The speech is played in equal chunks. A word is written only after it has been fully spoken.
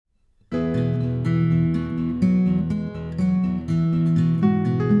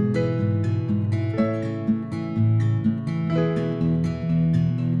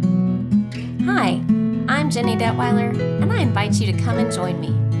Jenny Detweiler, and I invite you to come and join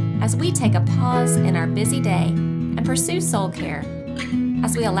me as we take a pause in our busy day and pursue soul care,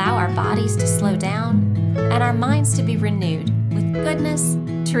 as we allow our bodies to slow down and our minds to be renewed with goodness,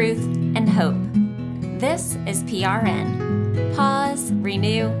 truth, and hope. This is PRN. Pause,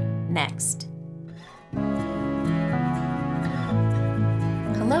 renew, next.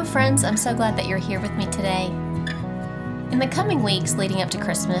 Hello, friends. I'm so glad that you're here with me today. In the coming weeks leading up to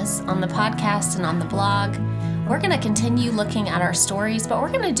Christmas, on the podcast and on the blog, we're going to continue looking at our stories, but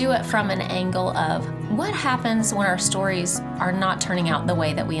we're going to do it from an angle of what happens when our stories are not turning out the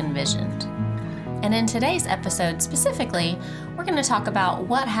way that we envisioned. And in today's episode specifically, we're going to talk about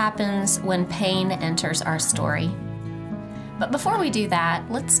what happens when pain enters our story. But before we do that,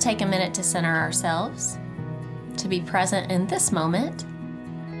 let's take a minute to center ourselves, to be present in this moment.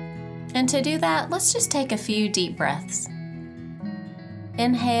 And to do that, let's just take a few deep breaths.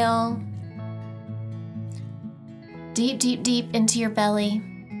 Inhale, deep, deep, deep into your belly,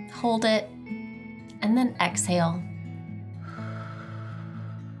 hold it, and then exhale.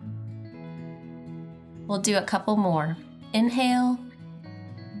 We'll do a couple more. Inhale,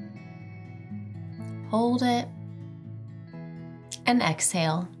 hold it, and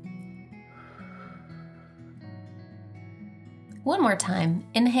exhale. One more time.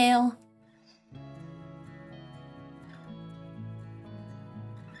 Inhale,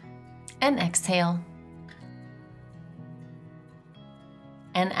 and exhale.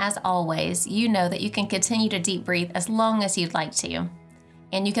 And as always, you know that you can continue to deep breathe as long as you'd like to.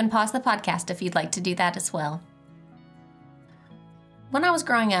 And you can pause the podcast if you'd like to do that as well. When I was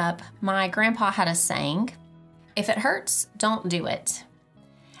growing up, my grandpa had a saying, "If it hurts, don't do it."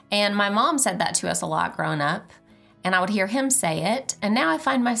 And my mom said that to us a lot growing up, and I would hear him say it, and now I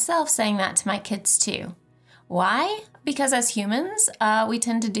find myself saying that to my kids too. Why? Because as humans, we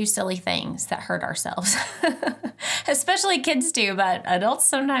tend to do silly things that hurt ourselves. Especially kids do, but adults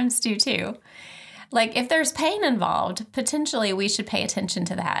sometimes do too. Like if there's pain involved, potentially we should pay attention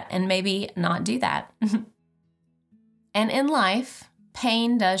to that and maybe not do that. And in life,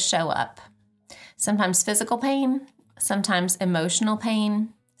 pain does show up. Sometimes physical pain, sometimes emotional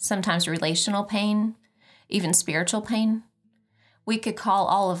pain, sometimes relational pain, even spiritual pain. We could call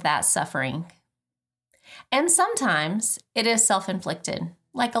all of that suffering. And sometimes it is self-inflicted,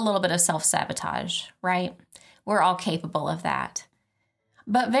 like a little bit of self-sabotage, right? We're all capable of that.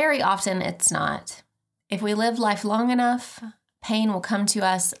 But very often it's not. If we live life long enough, pain will come to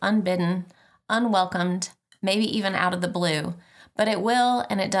us unbidden, unwelcomed, maybe even out of the blue. But it will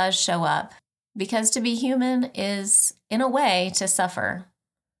and it does show up. Because to be human is, in a way, to suffer.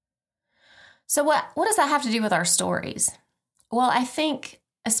 So what does that have to do with our stories? Well, I think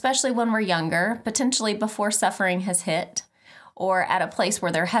especially when we're younger, potentially before suffering has hit, or at a place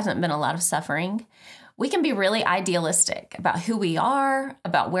where there hasn't been a lot of suffering, we can be really idealistic about who we are,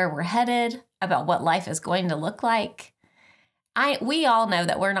 about where we're headed, about what life is going to look like. We all know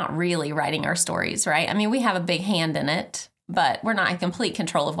that we're not really writing our stories, right? I mean, we have a big hand in it, but we're not in complete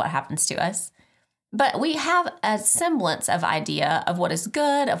control of what happens to us. But we have a semblance of idea of what is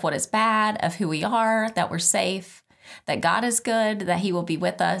good, of what is bad, of who we are, that we're safe, that God is good, that He will be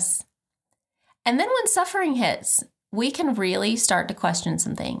with us. And then when suffering hits, we can really start to question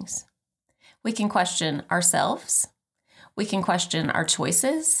some things. We can question ourselves. We can question our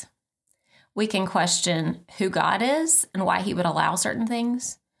choices. We can question who God is and why He would allow certain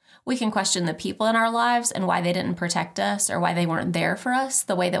things. We can question the people in our lives and why they didn't protect us or why they weren't there for us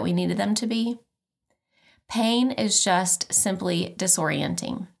the way that we needed them to be. Pain is just simply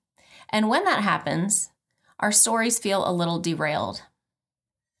disorienting. And when that happens, our stories feel a little derailed.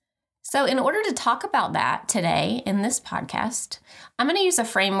 So in order to talk about that today in this podcast, I'm going to use a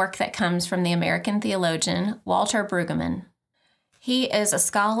framework that comes from the American theologian Walter Brueggemann. He is a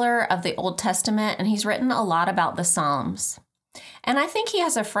scholar of the Old Testament, and he's written a lot about the Psalms. And I think he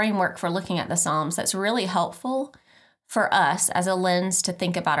has a framework for looking at the Psalms that's really helpful for us as a lens to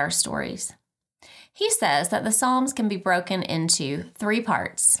think about our stories. He says that the Psalms can be broken into 3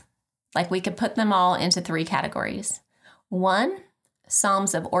 parts. Like we could put them all into 3 categories. 1,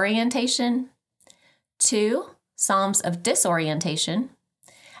 Psalms of orientation. 2, Psalms of disorientation.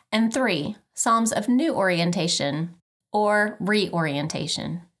 And 3, Psalms of new orientation or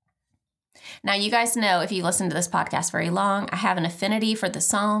reorientation. Now, you guys know, if you listen to this podcast very long, I have an affinity for the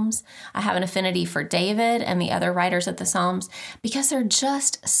Psalms. I have an affinity for David and the other writers of the Psalms because they're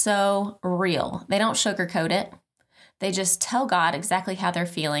just so real. They don't sugarcoat it. They just tell God exactly how they're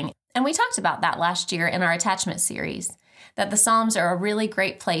feeling. And we talked about that last year in our attachment series, that the Psalms are a really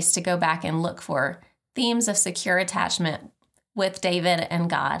great place to go back and look for themes of secure attachment with David and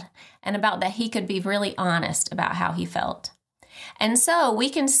God, and about that he could be really honest about how he felt. And so we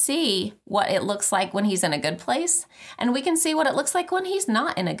can see what it looks like when he's in a good place, and we can see what it looks like when he's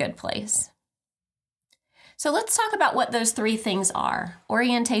not in a good place. So let's talk about what those three things are: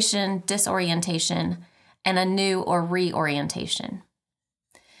 orientation, disorientation, and a new or reorientation.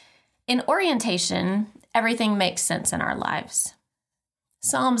 In orientation, everything makes sense in our lives.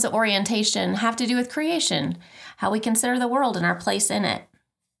 Psalms of orientation have to do with creation, how we consider the world and our place in it,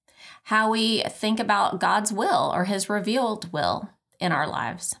 how we think about God's will or his revealed will in our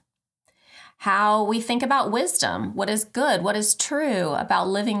lives, how we think about wisdom, what is good, what is true about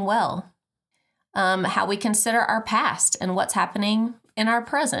living well, how we consider our past and what's happening in our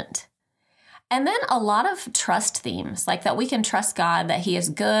present. And then a lot of trust themes, like that we can trust God, that he is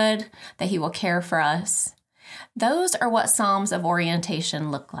good, that he will care for us. Those are what Psalms of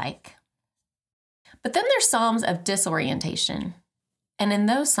orientation look like. But then there's Psalms of disorientation. And in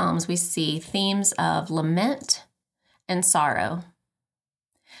those Psalms, we see themes of lament and sorrow,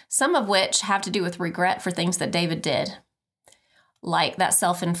 some of which have to do with regret for things that David did, like that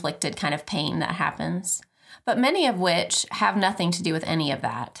self-inflicted kind of pain that happens, but many of which have nothing to do with any of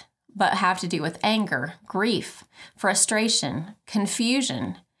that, but have to do with anger, grief, frustration,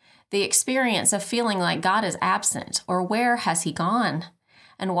 confusion, the experience of feeling like God is absent, or where has he gone,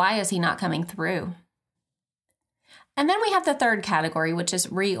 and why is he not coming through? And then we have the third category, which is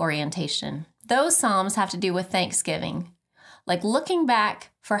reorientation. Those Psalms have to do with thanksgiving, like looking back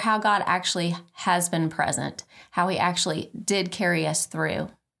for how God actually has been present, how he actually did carry us through.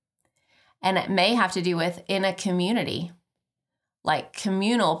 And it may have to do with in a community, like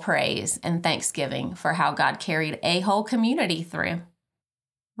communal praise and thanksgiving for how God carried a whole community through.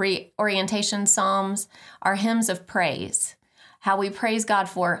 Reorientation Psalms are hymns of praise, how we praise God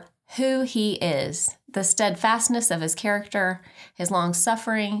for who he is, the steadfastness of his character, his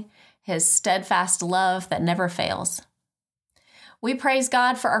long-suffering, his steadfast love that never fails. We praise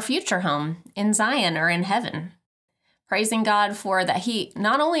God for our future home in Zion or in heaven, praising God for that he,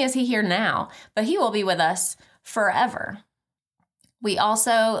 not only is he here now, but he will be with us forever. We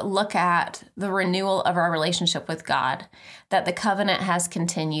also look at the renewal of our relationship with God, that the covenant has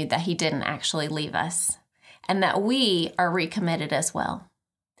continued, that he didn't actually leave us, and that we are recommitted as well.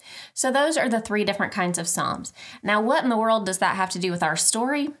 So those are the three different kinds of Psalms. Now, what in the world does that have to do with our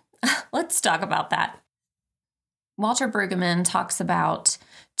story? Let's talk about that. Walter Brueggemann talks about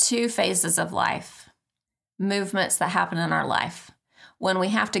two phases of life, movements that happen in our life. When we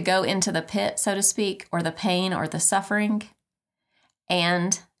have to go into the pit, so to speak, or the pain or the suffering,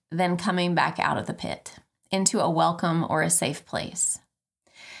 and then coming back out of the pit into a welcome or a safe place.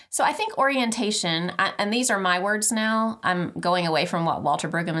 So I think orientation, and these are my words now, I'm going away from what Walter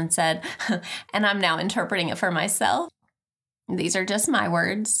Brueggemann said, and I'm now interpreting it for myself. These are just my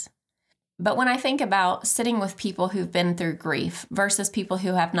words. But when I think about sitting with people who've been through grief versus people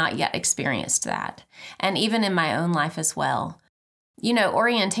who have not yet experienced that, and even in my own life as well, you know,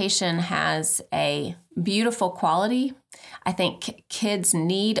 orientation has a beautiful quality. I think kids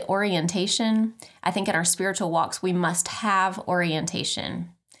need orientation. I think in our spiritual walks, we must have orientation.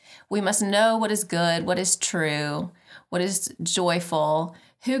 We must know what is good, what is true, what is joyful,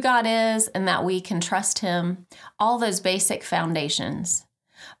 who God is, and that we can trust him, all those basic foundations.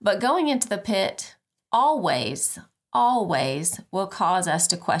 But going into the pit always will cause us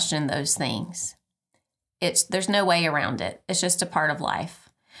to question those things. There's no way around it. It's just a part of life.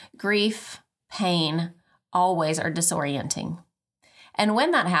 Grief, pain, always are disorienting. And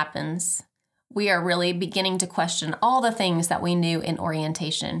when that happens, we are really beginning to question all the things that we knew in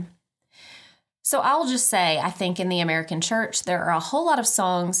orientation. So I'll just say, I think in the American church, there are a whole lot of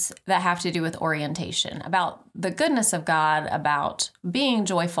songs that have to do with orientation, about the goodness of God, about being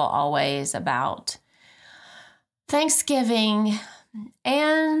joyful always, about Thanksgiving.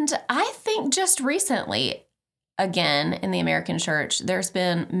 And I think just recently, again, in the American church, there's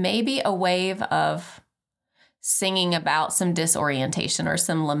been maybe a wave of singing about some disorientation or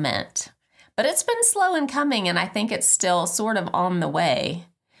some lament. But it's been slow in coming, and I think it's still sort of on the way.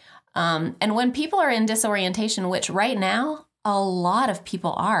 And when people are in disorientation, which right now, a lot of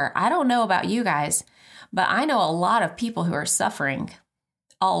people are. I don't know about you guys, but I know a lot of people who are suffering.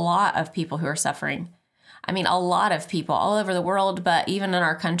 A lot of people who are suffering. I mean, a lot of people all over the world, but even in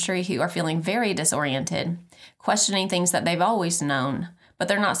our country, who are feeling very disoriented, questioning things that they've always known, but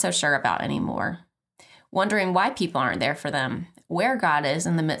they're not so sure about anymore. Wondering why people aren't there for them, where God is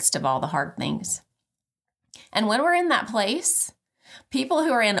in the midst of all the hard things. And when we're in that place, people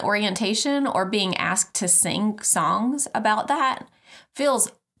who are in orientation or being asked to sing songs about that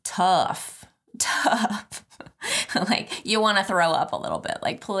feels tough. Like you want to throw up a little bit.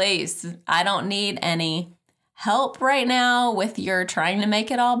 Like, please, I don't need any help right now with your trying to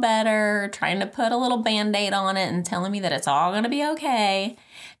make it all better, trying to put a little Band-Aid on it and telling me that it's all going to be okay,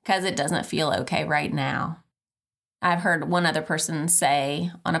 because it doesn't feel okay right now. I've heard one other person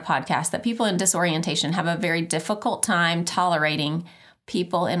say on a podcast that people in disorientation have a very difficult time tolerating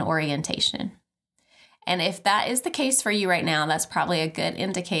people in orientation. And if that is the case for you right now, that's probably a good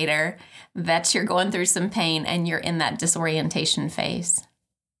indicator that you're going through some pain and you're in that disorientation phase.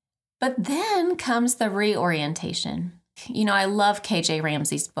 But then comes the reorientation. You know, I love KJ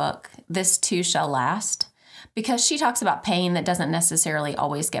Ramsey's book, This Too Shall Last, because she talks about pain that doesn't necessarily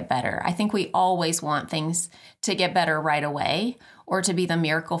always get better. I think we always want things to get better right away or to be the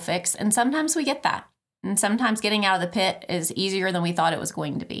miracle fix. And sometimes we get that. And sometimes getting out of the pit is easier than we thought it was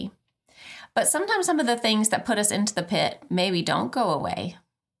going to be. But sometimes some of the things that put us into the pit maybe don't go away.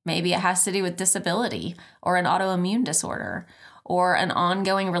 Maybe it has to do with disability or an autoimmune disorder or an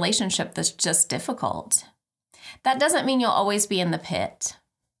ongoing relationship that's just difficult. That doesn't mean you'll always be in the pit.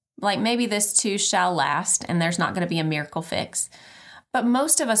 Like maybe this too shall last and there's not going to be a miracle fix. But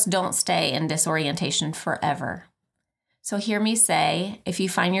most of us don't stay in disorientation forever. So hear me say, if you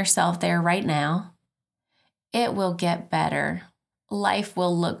find yourself there right now, it will get better. Life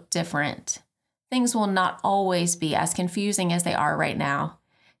will look different. Things will not always be as confusing as they are right now.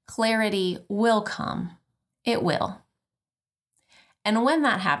 Clarity will come. It will. And when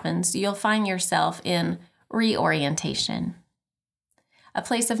that happens, you'll find yourself in reorientation, a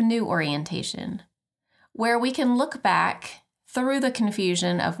place of new orientation, where we can look back through the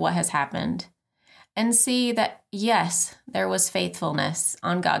confusion of what has happened and see that, yes, there was faithfulness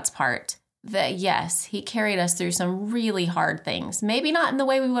on God's part, that, yes, he carried us through some really hard things, maybe not in the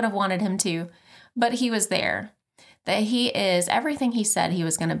way we would have wanted him to, but he was there, that he is everything he said he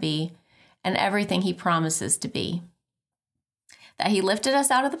was going to be and everything he promises to be, that he lifted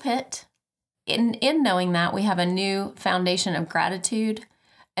us out of the pit. In knowing that, we have a new foundation of gratitude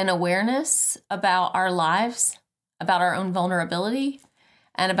and awareness about our lives, about our own vulnerability,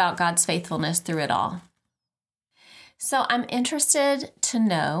 and about God's faithfulness through it all. So I'm interested to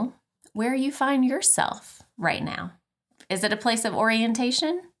know where you find yourself right now. Is it a place of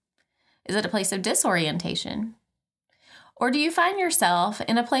orientation? Is it a place of disorientation? Or do you find yourself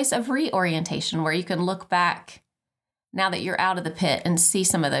in a place of reorientation where you can look back now that you're out of the pit and see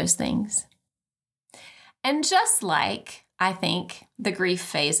some of those things? And just like, I think, the grief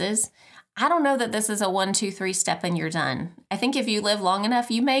phases, I don't know that this is a 1, 2, 3 step and you're done. I think if you live long enough,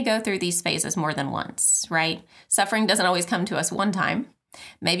 you may go through these phases more than once, right? Suffering doesn't always come to us one time.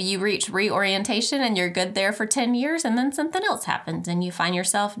 Maybe you reach reorientation and you're good there for 10 years and then something else happens and you find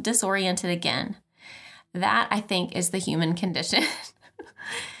yourself disoriented again. That, I think, is the human condition.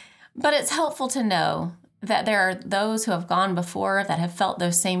 But it's helpful to know that there are those who have gone before that have felt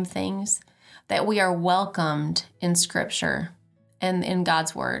those same things, that we are welcomed in Scripture and in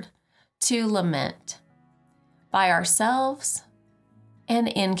God's Word to lament by ourselves and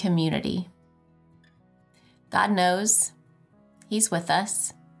in community. God knows. He's with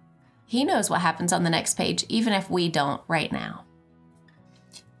us. He knows what happens on the next page, even if we don't right now.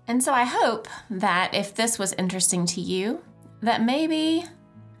 And so I hope that if this was interesting to you, that maybe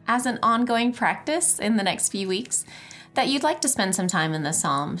as an ongoing practice in the next few weeks, that you'd like to spend some time in the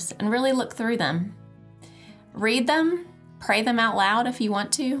Psalms and really look through them. Read them, pray them out loud if you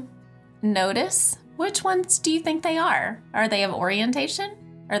want to. Notice, which ones do you think they are? Are they of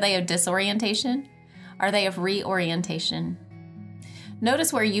orientation? Are they of disorientation? Are they of reorientation?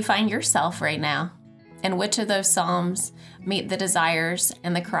 Notice where you find yourself right now and which of those Psalms meet the desires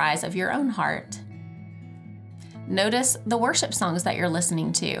and the cries of your own heart. Notice the worship songs that you're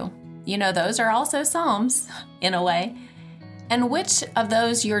listening to. You know, those are also Psalms in a way. And which of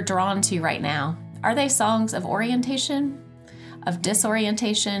those you're drawn to right now? Are they songs of orientation, of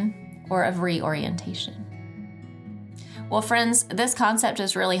disorientation, or of reorientation? Well, friends, this concept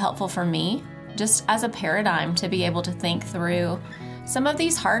is really helpful for me, just as a paradigm to be able to think through some of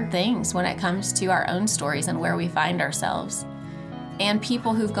these hard things when it comes to our own stories and where we find ourselves, and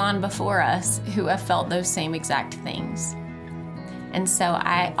people who've gone before us who have felt those same exact things. And so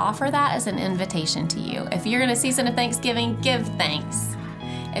I offer that as an invitation to you. If you're in a season of Thanksgiving, give thanks.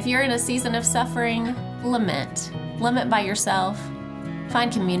 If you're in a season of suffering, lament. Lament by yourself.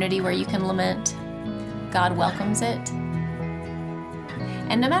 Find community where you can lament. God welcomes it.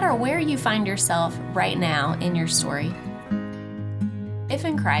 And no matter where you find yourself right now in your story, if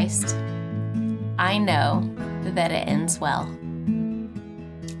in Christ, I know that it ends well.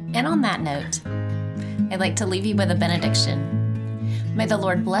 And on that note, I'd like to leave you with a benediction. May the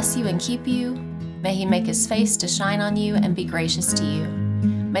Lord bless you and keep you. May he make his face to shine on you and be gracious to you.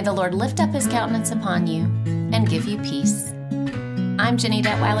 May the Lord lift up his countenance upon you and give you peace. I'm Jenny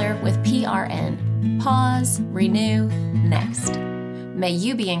Detweiler with PRN. Pause, renew, next. May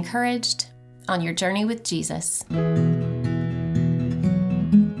you be encouraged on your journey with Jesus.